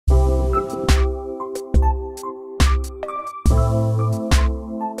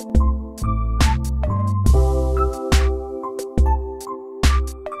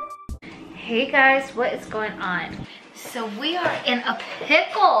Hey guys, what is going on? So we are in a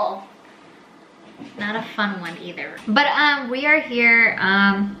pickle. Not a fun one either. But we are here.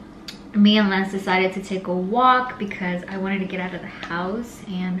 Me and Lance decided to take a walk because I wanted to get out of the house,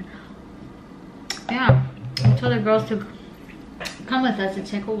 and yeah, I told the girls to come with us to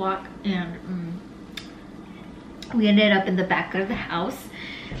take a walk, and we ended up in the back of the house,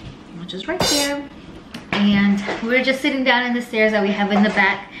 which is right there. And we were just sitting down in the stairs that we have in the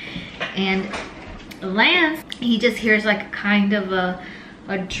back, and Lance, he just hears like kind of a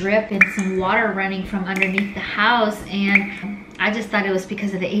drip and some water running from underneath the house, and I just thought it was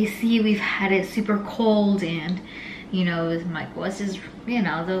because of the AC. We've had it super cold, and you know, it was like, what's this, you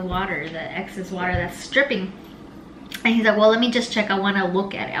know, the water, the excess water that's dripping. And he's like, well, let me just check. I want to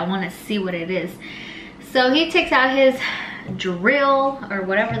look at it. I want to see what it is. So he takes out his drill or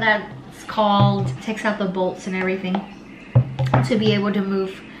whatever that's called, takes out the bolts and everything to be able to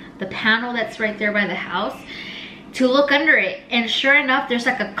move the panel that's right there by the house to look under it. And sure enough, there's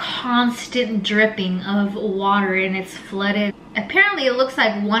like a constant dripping of water, and it's flooded. Apparently it looks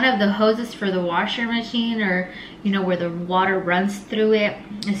like one of the hoses for the washer machine, or you know, where the water runs through it,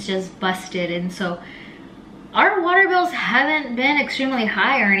 it's just busted. And so our water bills haven't been extremely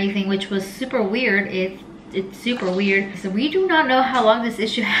high or anything, which was super weird. It's super weird. So we do not know how long this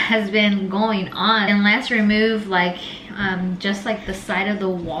issue has been going on. And Lance removed like just like the side of the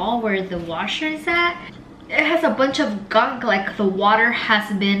wall where the washer is at. It has a bunch of gunk, like the water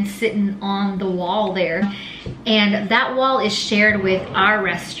has been sitting on the wall there, and that wall is shared with our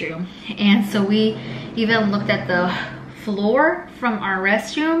restroom. And so we even looked at the floor from our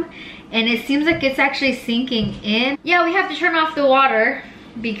restroom, and it seems like it's actually sinking in. Yeah, we have to turn off the water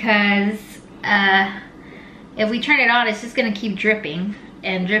because if we turn it on, it's just gonna keep dripping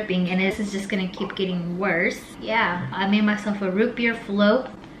and dripping, and this is just gonna keep getting worse. Yeah, I made myself a root beer float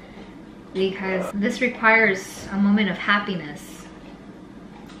because this requires a moment of happiness.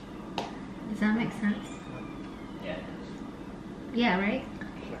 Does that make sense? Yeah. Yeah, right?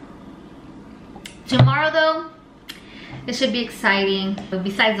 Tomorrow though, it should be exciting.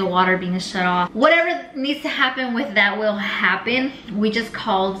 Besides the water being shut off, whatever needs to happen with that will happen. We just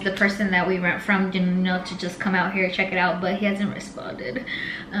called the person that we rent from, you know, to just come out here, check it out, but he hasn't responded.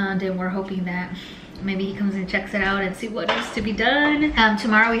 And we're hoping that maybe he comes and checks it out and see what needs to be done.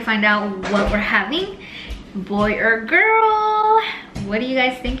 Tomorrow we find out what we're having, boy or girl. What do you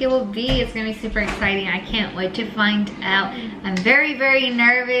guys think it will be? It's gonna be super exciting. I can't wait to find out. I'm very, very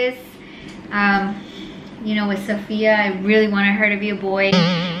nervous. You know, with Sophia, I really wanted her to be a boy,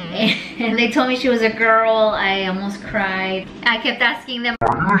 and they told me she was a girl. I almost cried. I kept asking them,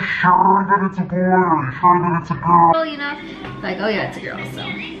 are you sure that it's a boy? Are you sure that it's a girl? You know, like, oh yeah, it's a girl. So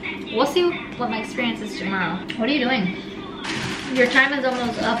we'll see what my experience is tomorrow. What are you doing? Your time is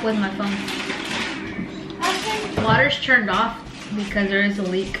almost up with my phone. Water's turned off because there is a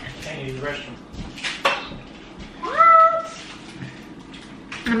leak. What?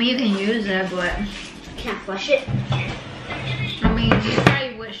 I mean, you can use it, but can't flush it. I mean, you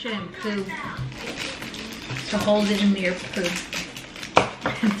probably shouldn't poop to hold it in your poop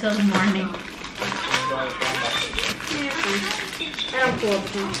until the morning. I don't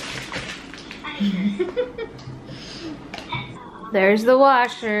poop. There's the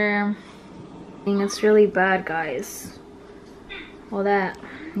washer. It's really bad, guys. All that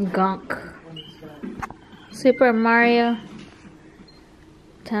gunk. Super Mario.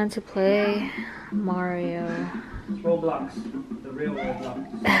 Time to play Mario. It's Roblox, the real Roblox.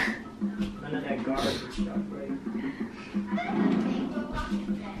 None of that garbage stuff, right?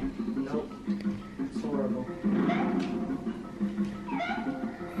 Nope. It's horrible.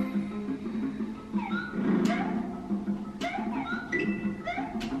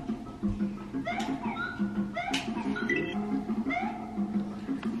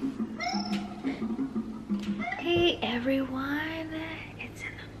 Hey everyone, it's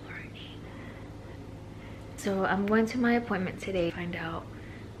in the morning. So I'm going to my appointment today to find out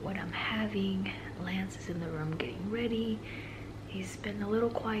what I'm having. Lance is in the room getting ready. He's been a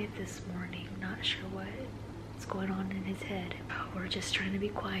little quiet this morning, not sure what's going on in his head. We're just trying to be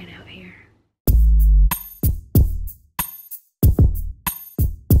quiet out here.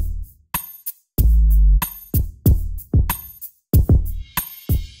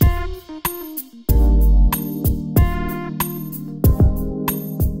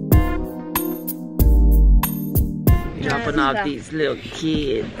 Dropping off these little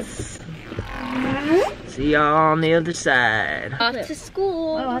kids. See y'all on the other side. Off to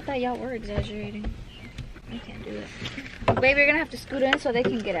school. Oh, I thought y'all were exaggerating. I can't do it. Baby, you're gonna have to scoot in so they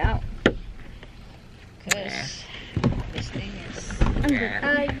can get out. Cause this thing is under.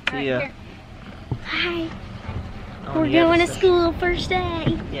 Yeah. Bye. On We're the going other to side. school first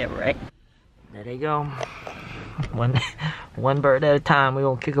day. Yeah, right. There they go. One bird at a time. We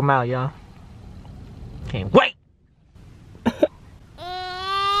gonna kick them out, y'all. Can't wait.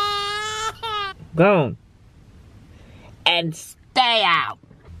 Go and stay out.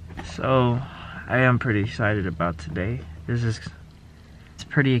 So, I am pretty excited about today. It's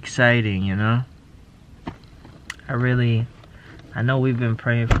pretty exciting, you know. I know we've been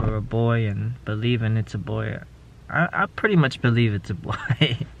praying for a boy and believing it's a boy. I pretty much believe it's a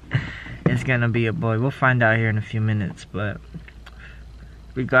boy. It's gonna be a boy. We'll find out here in a few minutes, but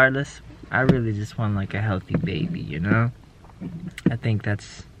regardless, I really just want like a healthy baby, you know? I think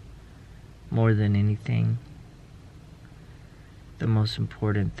that's more than anything the most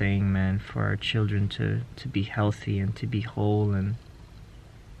important thing, man, for our children to be healthy and to be whole, and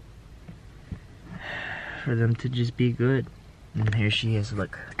for them to just be good. And here she is,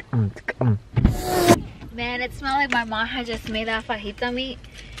 look. Man, it smelled like my mom had just made that fajita meat,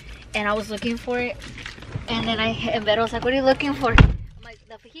 and I was looking for it, and then and Vero was like, what are you looking for? I'm like,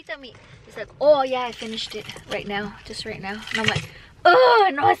 the fajita meat. He's like, oh yeah, I finished it right now, just right now. And I'm like, oh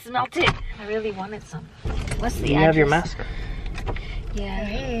no, I smelled it. I really wanted some. What's the You address? have your mask? Yeah.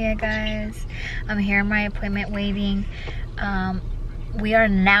 Hey guys, I'm here at my appointment waiting. We are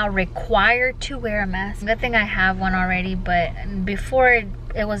now required to wear a mask. Good thing I have one already, but before it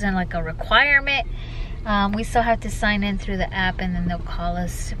wasn't like a requirement. We still have to sign in through the app, and then they'll call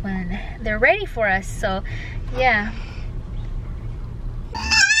us when they're ready for us. So yeah.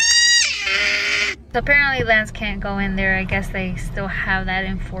 So apparently Lance can't go in there. I guess they still have that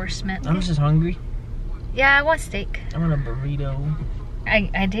enforcement. I'm just hungry. Yeah, I want steak. I want a burrito.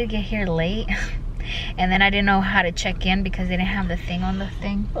 I did get here late. And then I didn't know how to check in because they didn't have the thing on the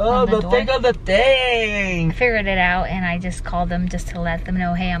thing. Oh, on the the door. thing on the thing. I figured it out, and I just called them just to let them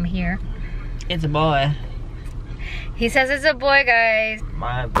know, hey, I'm here. It's a boy. He says it's a boy, guys.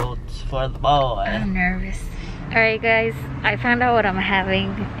 My vote's for the boy. I'm nervous. Alright guys, I found out what I'm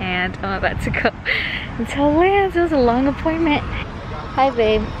having, and I'm about to go and tell Lance. It was a long appointment. Hi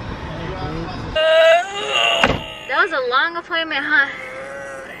babe. That was a long appointment, huh?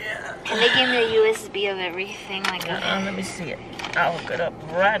 And they gave me a USB of everything, like a... Let me see it. I'll look it up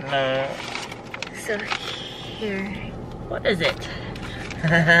right now. So here. What is it?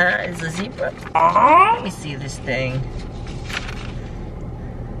 It's a zebra. Let me see this thing.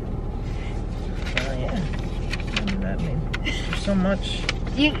 Oh yeah. What does that mean? There's so much.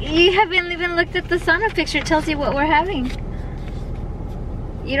 You haven't even looked at the sauna picture. It tells you what we're having.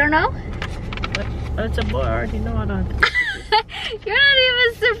 You don't know? But it's a boy. I already know. I don't have to. You're not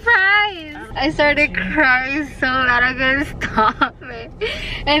even surprised. I started crying so bad I couldn't stop it.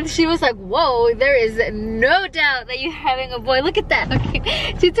 And she was like, whoa, there is no doubt that you're having a boy. Look at that.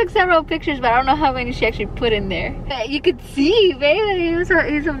 Okay. She took several pictures, but I don't know how many she actually put in there. You could see, baby, he's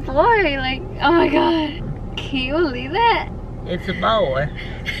a boy. Like, oh my God. Can you believe that? It's a boy.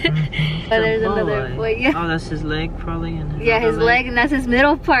 Oh, there's another boy. Yeah. Oh, that's his leg, probably. And Yeah, his other leg, and that's his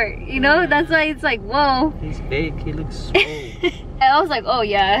middle part. You know, that's why it's like, whoa. He's big. He looks swole. I was like, oh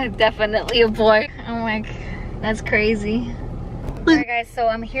yeah, definitely a boy. I'm like, that's crazy. Alright guys, so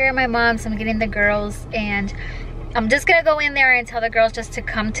I'm here at my mom's. I'm getting the girls, and I'm just gonna go in there and tell the girls just to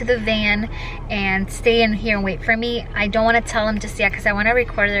come to the van and stay in here and wait for me. I don't want to tell them just yet because I want to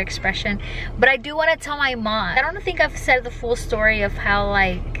record their expression, but I do want to tell my mom. I don't think I've said the full story of how,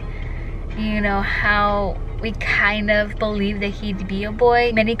 like, you know, how we kind of believed that he'd be a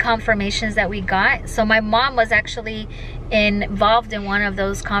boy. Many confirmations that we got. So my mom was actually involved in one of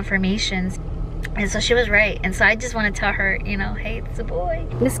those confirmations. And so she was right. And so I just want to tell her, you know, hey, it's a boy.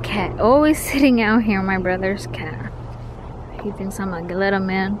 This cat always sitting out here, my brother's cat. He thinks I'm a glitter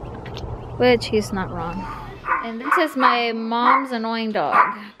man, which he's not wrong. And this is my mom's annoying dog,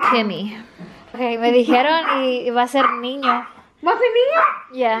 Kimmy. Okay, me dijeron y va a ser niño. ¿Va a ser niño?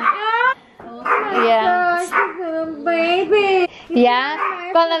 Yeah. Oh my Yeah. gosh, baby. Ya,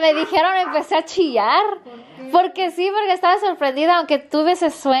 cuando me dijeron empecé a chillar. Porque sí, porque estaba sorprendida, aunque tuve ese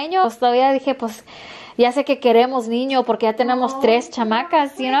sueño. Pues todavía dije, pues ya sé que queremos niño porque ya tenemos 3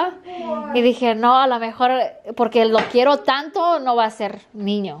 chamacas, you know? Y dije, no, a lo mejor porque lo quiero tanto no va a ser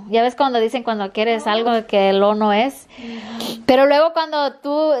niño. Ya ves cuando dicen cuando quieres algo que lo no es. Pero luego cuando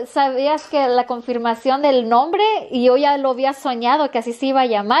tú sabías que la confirmación del nombre, y yo ya lo había soñado que así se iba a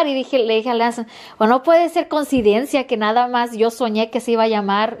llamar, y le dije a Lance, bueno, no puede ser coincidencia que nada más yo soñé que se iba a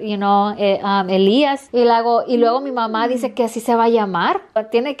llamar, you know, Elías, y luego mi mamá dice que así se va a llamar,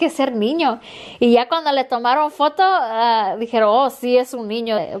 tiene que ser niño. Y ya cuando le tomaron foto, dijeron, oh, sí es un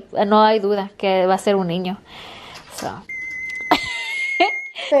niño, no hay duda que va a ser un niño. So.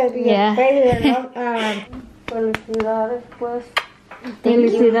 Yeah. Felicidades, pues.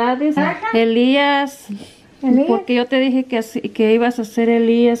 Felicidades, Elías, porque yo te dije que ibas a ser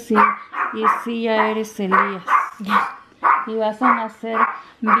Elías y sí, ya eres Elías. Y vas a nacer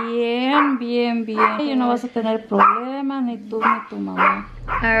bien, bien, bien. Y no vas a tener problemas, ni tú ni tu mamá.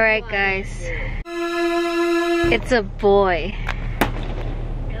 Alright, guys. It's a boy.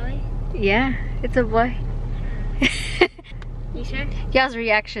 Really? Yeah, it's a boy. You sure? Y'all's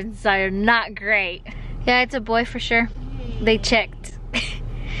reactions are not great. Yeah, it's a boy for sure. They checked.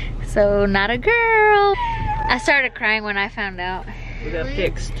 So, not a girl. I started crying when I found out. We got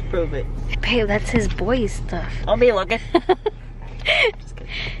pics to prove it. Babe, that's his boy stuff. I'll be looking. Just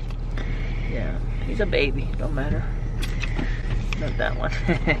kidding. Yeah, he's a baby. Don't matter. Not that one.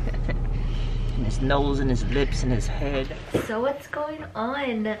 And his nose and his lips and his head. So what's going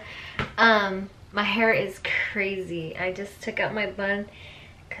on? My hair is crazy. I just took out my bun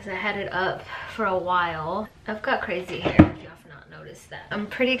because I had it up for a while. I've got crazy hair, if you have not noticed that. I'm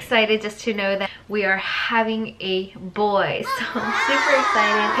pretty excited just to know that we are having a boy. So I'm super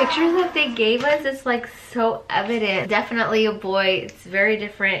excited. Pictures that they gave us, it's like so evident. Definitely a boy. It's very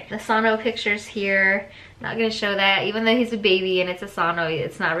different. The sono pictures here, not gonna show that. Even though he's a baby and it's a sono,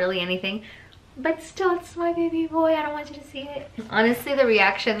 it's not really anything. But still, it's my baby boy. I don't want you to see it. Honestly, the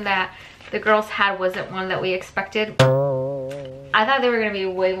reaction that the girls had wasn't one that we expected. I thought they were gonna be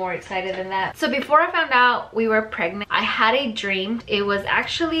way more excited than that. So before I found out we were pregnant, I had a dream. It was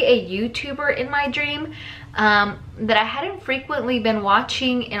actually a YouTuber in my dream that I hadn't frequently been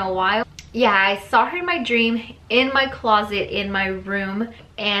watching in a while. Yeah, I saw her in my dream in my closet in my room,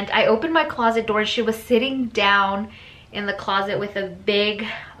 and I opened my closet door and she was sitting down in the closet with a big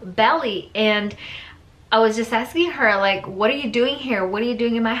belly, and I was just asking her, like, what are you doing here? What are you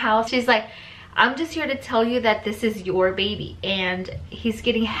doing in my house? She's like, I'm just here to tell you that this is your baby and he's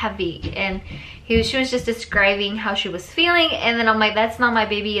getting heavy. And she was just describing how she was feeling, and then I'm like, that's not my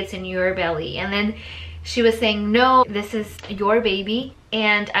baby, it's in your belly. And then she was saying, no, this is your baby.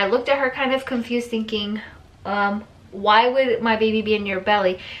 And I looked at her kind of confused, thinking, why would my baby be in your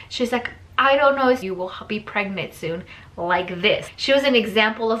belly? She's like, I don't know if you will be pregnant soon like this. She was an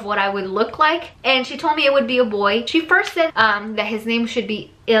example of what I would look like, and she told me it would be a boy. She first said that his name should be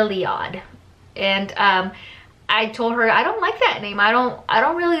Iliad, and I told her I don't like that name. I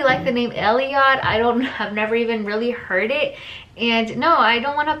don't really like the name Iliad. I've never even really heard it, and no, I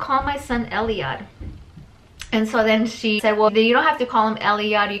don't want to call my son Iliad. And so then she said, well, you don't have to call him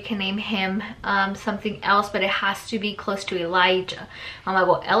Iliad, you can name him something else, but it has to be close to Elijah. I'm like,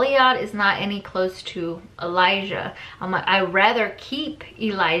 well, Iliad is not any close to Elijah. I'm like, I'd rather keep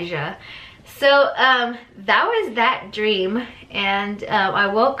Elijah. So that was that dream. And I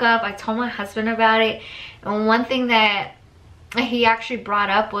woke up, I told my husband about it. And one thing that he actually brought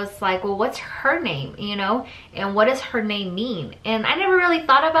up was like, well, what's her name, you know? And what does her name mean? And I never really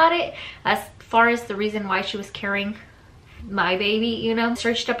thought about it as far as the reason why she was carrying my baby, you know.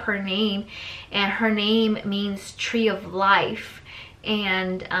 Searched up her name, and her name means tree of life,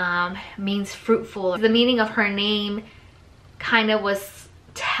 and means fruitful. The meaning of her name kind of was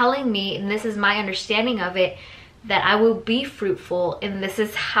telling me, and this is my understanding of it, that I will be fruitful, and this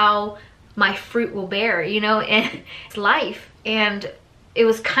is how my fruit will bear, you know, and it's life. And it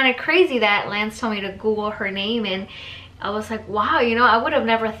was kind of crazy that Lance told me to Google her name, and I was like, wow, you know, I would have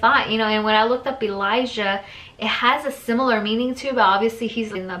never thought, you know. And when I looked up Elijah, it has a similar meaning too, but obviously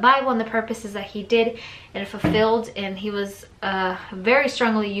he's in the Bible, and the purposes that he did and fulfilled, and he was very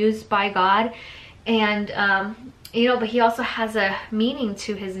strongly used by God. And you know, but he also has a meaning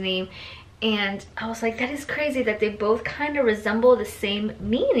to his name. And I was like, that is crazy that they both kind of resemble the same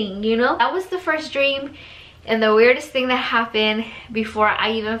meaning, you know. That was the first dream, and the weirdest thing that happened before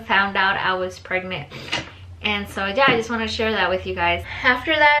I even found out I was pregnant. And so yeah, I just want to share that with you guys.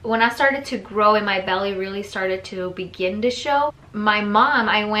 After that, when I started to grow and my belly really started to begin to show, my mom,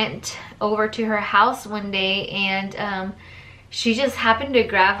 I went over to her house one day, and she just happened to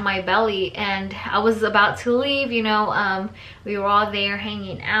grab my belly, and I was about to leave, you know. We were all there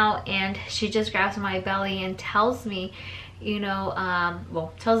hanging out, and she just grabs my belly and tells me, you know,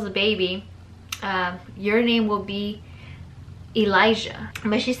 well, tells the baby, your name will be Elijah.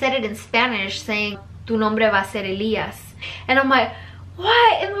 But she said it in Spanish, saying, tu nombre va a ser Elias. And I'm like,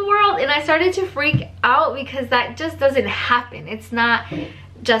 what in the world? And I started to freak out, because that just doesn't happen. It's not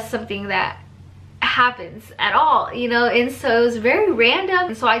just something that happens at all, you know. And so it was very random.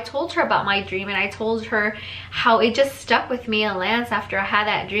 And so I told her about my dream, and I told her how it just stuck with me and Lance after I had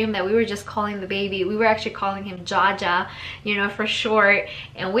that dream, that we were just calling the baby, we were actually calling him Jaja, you know, for short.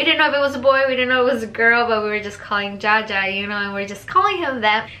 And we didn't know if it was a boy, we didn't know it was a girl, but we were just calling Jaja, you know, and we we're just calling him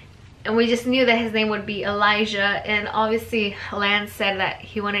that. And we just knew that his name would be Elijah. And obviously Lance said that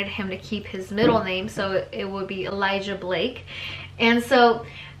he wanted him to keep his middle name, so it would be Elijah Blake. And so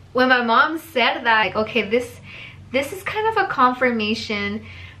when my mom said that, like, okay, this is kind of a confirmation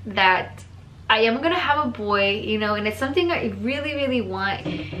that I am gonna have a boy, you know, and it's something I really, really want.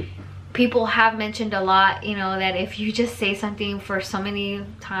 People have mentioned a lot, you know, that if you just say something for so many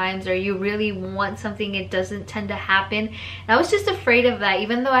times, or you really want something, it doesn't tend to happen. And I was just afraid of that,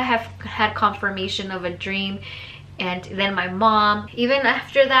 even though I have had confirmation of a dream. And then my mom, even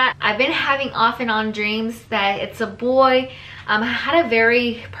after that, I've been having off and on dreams that it's a boy. I had a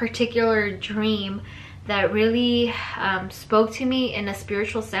very particular dream that really spoke to me in a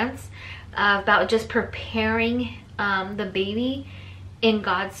spiritual sense, about just preparing the baby in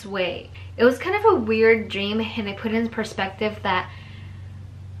God's way. It was kind of a weird dream, and it put in perspective that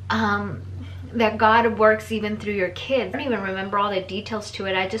that God works even through your kids. I don't even remember all the details to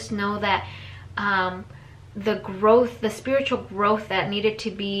it. I just know that the growth, the spiritual growth that needed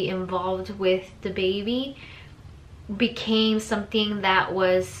to be involved with the baby became something that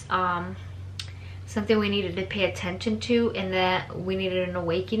was something we needed to pay attention to, and that we needed an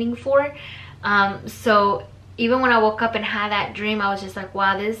awakening for. So even when I woke up and had that dream, I was just like,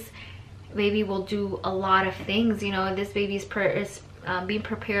 wow, this baby will do a lot of things, you know. This baby is being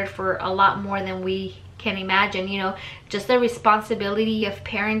prepared for a lot more than we can imagine, you know. Just the responsibility of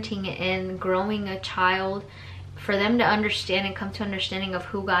parenting and growing a child, for them to understand and come to understanding of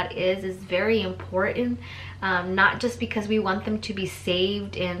who God is very important. Not just because we want them to be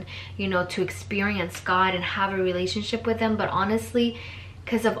saved and, you know, to experience God and have a relationship with them, but honestly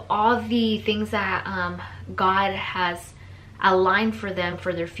because of all the things that God has aligned for them,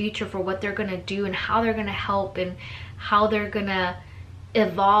 for their future, for what they're gonna do and how they're gonna help and how they're gonna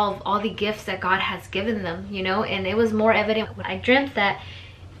evolve all the gifts that God has given them, you know. And it was more evident when I dreamt that.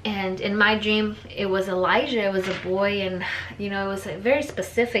 And in my dream, it was Elijah, it was a boy, and, you know, it was very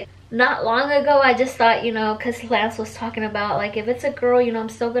specific. Not long ago, I just thought, you know, because Lance was talking about, like, if it's a girl, you know, I'm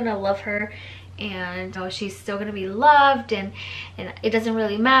still gonna love her, and, you know, she's still gonna be loved, and it doesn't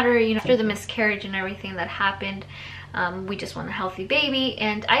really matter, you know, after the miscarriage and everything that happened, we just want a healthy baby.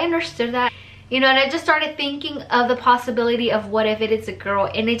 And I understood that, you know, and I just started thinking of the possibility of what if it is a girl,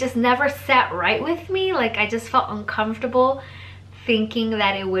 and it just never sat right with me. Like, I just felt uncomfortable thinking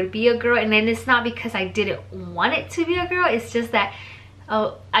that it would be a girl. And then it's not because I didn't want it to be a girl, it's just that,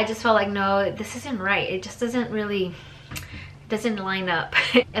 oh, I just felt like, no, this isn't right. It just doesn't really, doesn't line up.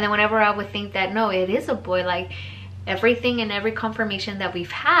 And then whenever I would think that, no, it is a boy, like everything and every confirmation that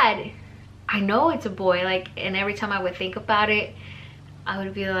we've had, I know it's a boy. Like, and every time I would think about it, I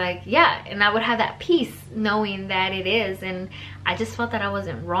would be like, yeah, and I would have that peace knowing that it is. And I just felt that I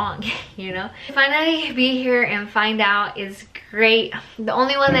wasn't wrong, you know. Finally be here and find out is great. The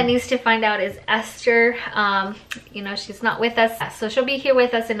only one that needs to find out is Esther. You know, she's not with us, so she'll be here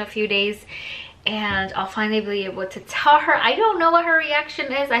with us in a few days, and I'll finally be able to tell her. I don't know what her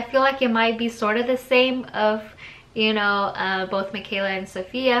reaction is. I feel like it might be sort of the same of, you know, both Mecayla and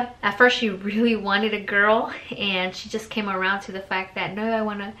Sophia. At first she really wanted a girl, and she just came around to the fact that, no, I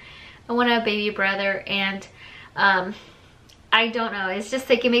want a baby brother. And I don't know, it's just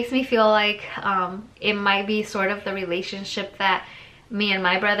like, it makes me feel like it might be sort of the relationship that me and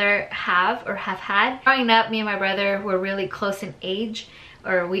my brother have or have had. Growing up, me and my brother were really close in age,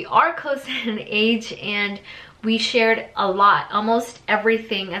 or we are close in age, and we shared a lot, almost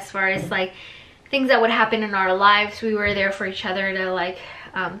everything, as far as like things that would happen in our lives. We were there for each other to like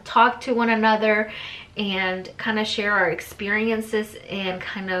talk to one another and kind of share our experiences and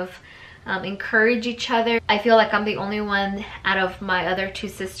kind of encourage each other. I feel like I'm the only one out of my other two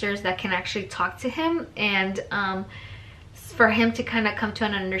sisters that can actually talk to him, and for him to kind of come to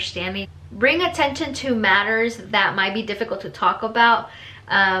an understanding, bring attention to matters that might be difficult to talk about.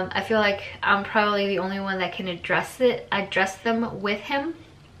 I feel like I'm probably the only one that can address them with him.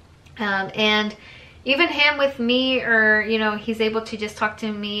 And even him with me, or, you know, he's able to just talk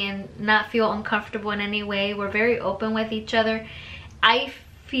to me and not feel uncomfortable in any way. We're very open with each other. I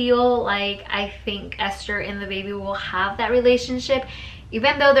feel like, I think Esther and the baby will have that relationship,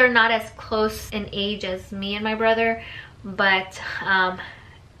 even though they're not as close in age as me and my brother. But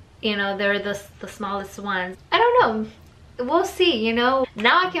you know, they're the smallest ones. I don't know, we'll see, you know.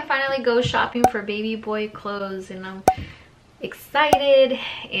 Now I can finally go shopping for baby boy clothes, and I'm excited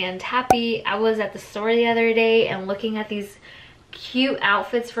and happy. I was at the store the other day and looking at these cute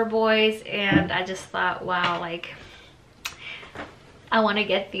outfits for boys, and I just thought, wow, like I want to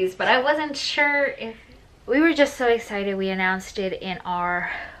get these, but I wasn't sure if we were just so excited. We announced it in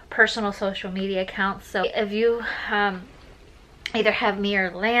our personal social media accounts. So if you either have me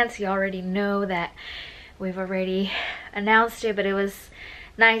or Lance, you already know that we've already announced it, but it was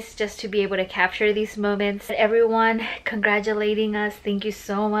nice just to be able to capture these moments. Everyone congratulating us, thank you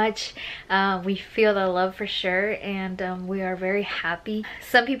so much. We feel the love for sure, and we are very happy.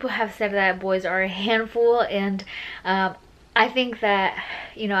 Some people have said that boys are a handful, and I think that,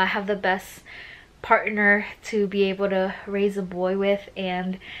 you know, I have the best partner to be able to raise a boy with,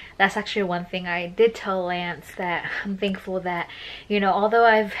 and that's actually one thing I did tell Lance, that I'm thankful that, you know, although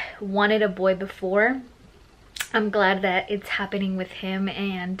I've wanted a boy before, I'm glad that it's happening with him,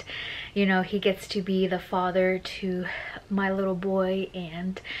 and you know, he gets to be the father to my little boy,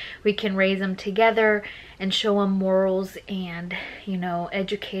 and we can raise him together and show him morals and, you know,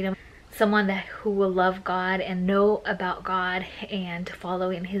 educate him. Someone who will love God and know about God and follow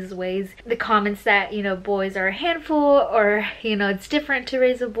in his ways. The comments that, you know, boys are a handful, or, you know, it's different to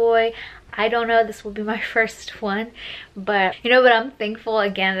raise a boy, I don't know, this will be my first one, but you know, but I'm thankful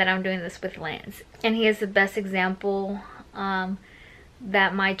again that I'm doing this with Lance, and he is the best example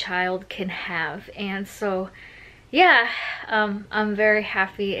that my child can have. And so yeah, I'm very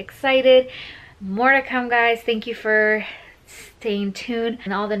happy, excited. More to come, guys. Thank you for staying tuned,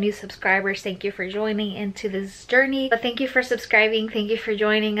 and all the new subscribers, thank you for joining into this journey. But thank you for subscribing, thank you for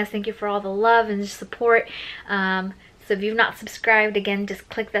joining us, thank you for all the love and support. So if you've not subscribed, again, just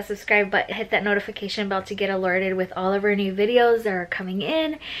click that subscribe button, hit that notification bell to get alerted with all of our new videos that are coming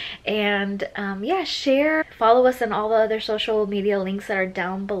in. And yeah, share, follow us on all the other social media links that are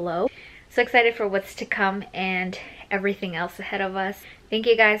down below. So excited for what's to come and everything else ahead of us. Thank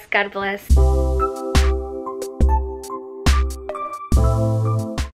you guys, God bless.